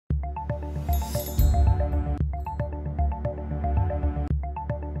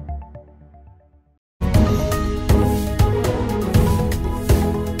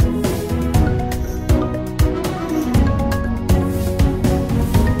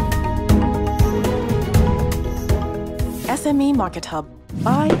SME Market Hub.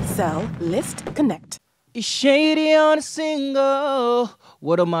 Buy, sell, list, connect. It's Shaydee on a single.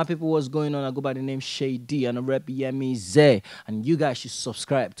 What up, my people? What's going on? I go by the name Shaydee and I rep E.M.E. And you guys should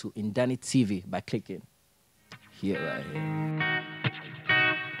subscribe to NdaniTV by clicking here right here.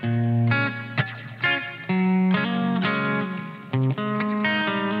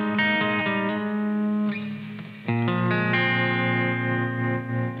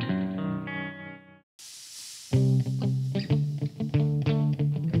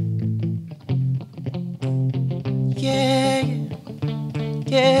 Yeah,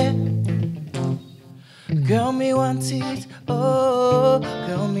 yeah. Girl, me want it, oh.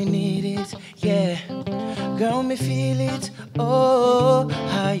 Girl, me need it, yeah. Girl, me feel it, oh.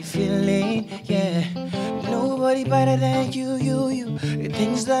 How you feeling, yeah. Nobody better than you. The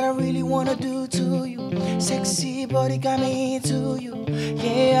things that I really wanna do to you. Sexy body got me into you.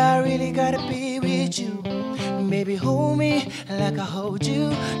 Yeah, I really gotta be with you. Baby, hold me like I hold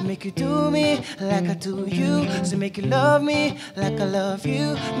you. Make you do me like I do you. So make you love me like I love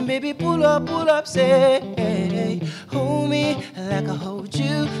you. Baby, pull up, say. Hold me like I hold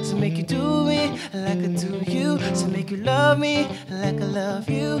you. So make you do me like I do you. So make you love me like I love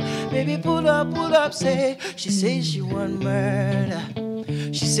you. Baby, pull up, say. She says she want murder.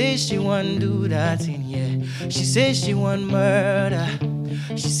 She says she want do that thing, yeah. She says she want murder.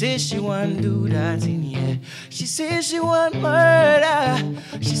 She says she want do that thing, yeah. She says she want murder.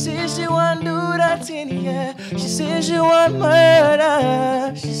 She says she want do that thing, yeah. She says she want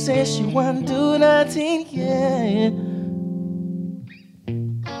murder. She says she want do that thing, yeah.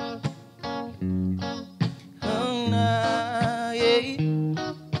 Oh, nah, yeah.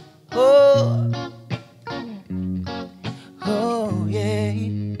 Oh, yeah.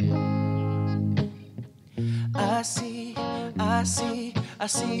 I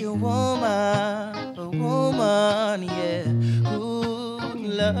see a woman, yeah, who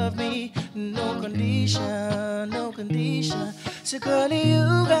love me, no condition. So girlie,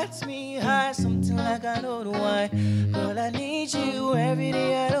 you got me high, something like I know the why. Girl, I need you every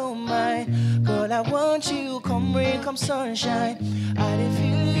day, I don't mind. Girl, I want you, come rain, come sunshine. I didn't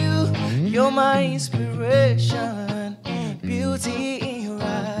feel you, you're my inspiration. Beauty in your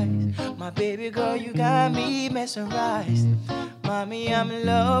eyes, my baby girl, you got me mesmerized. Mommy, I'm in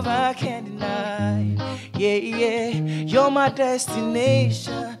love, I can't deny. Yeah, you're my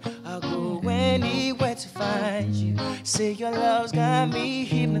destination. I'll go anywhere to find you. Say your love's got me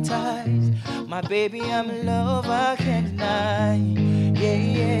hypnotized. My baby, I'm in love, I can't deny.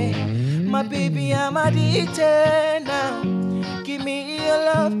 Yeah, my baby, I'm addicted now. Give me your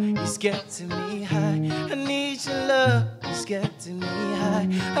love, it's getting me high. I need your love, it's getting me high.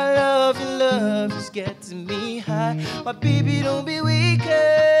 I love your love, it's getting me high. My baby, don't be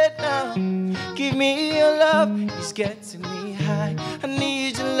wicked now. Give me your love, it's getting me high. I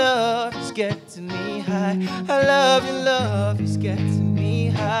need your love, it's getting me high. I love your love, it's getting me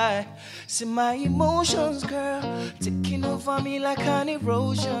high. See my emotions, girl, taking over me like an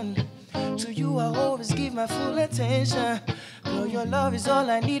erosion. To you I always give my full attention. Girl, your love is all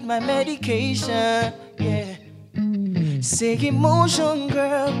I need, my medication, yeah. Say emotion,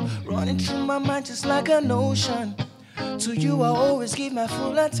 girl, running through my mind just like an ocean. To you I always give my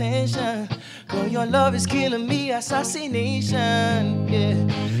full attention. Girl, your love is killing me, assassination, yeah.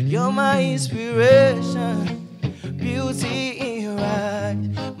 You're my inspiration. Beauty in your eyes,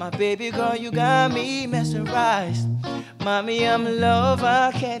 my baby girl, you got me mesmerized. Mommy, I'm in love,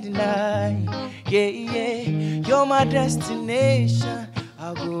 I can't deny. Yeah, you're my destination.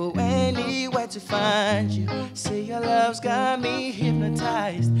 I'll go anywhere to find you. Say your love's got me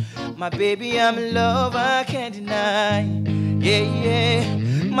hypnotized. My baby, I'm in love, I can't deny. Yeah,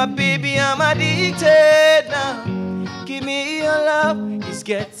 my baby, I'm addicted now. Give me your love, it's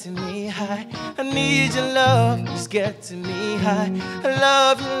getting me high. I need your love, it's getting me high. I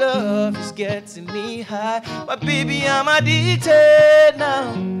love your love, it's getting me high. My baby, I'm addicted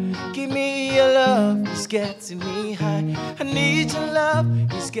now. Give me your love, it's getting me high. I need your love,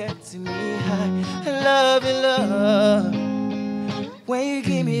 it's getting me high. I love your love. When you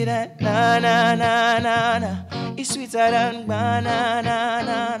give me that na, it's sweeter than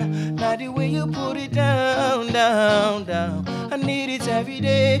banana. Now the way you put it down. I need it every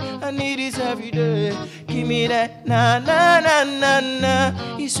day, Give me that na,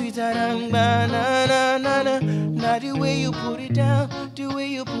 it's sweeter than banana. Now the way you put it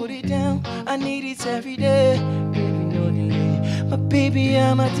down, I need it every day. Baby, no delay. My baby,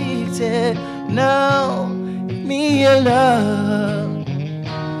 I'm addicted now. Me your love.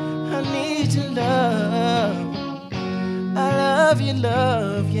 I need your love. I love your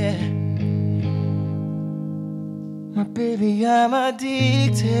love, yeah. My baby. Baby, I'm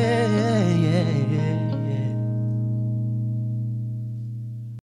addicted. Yeah.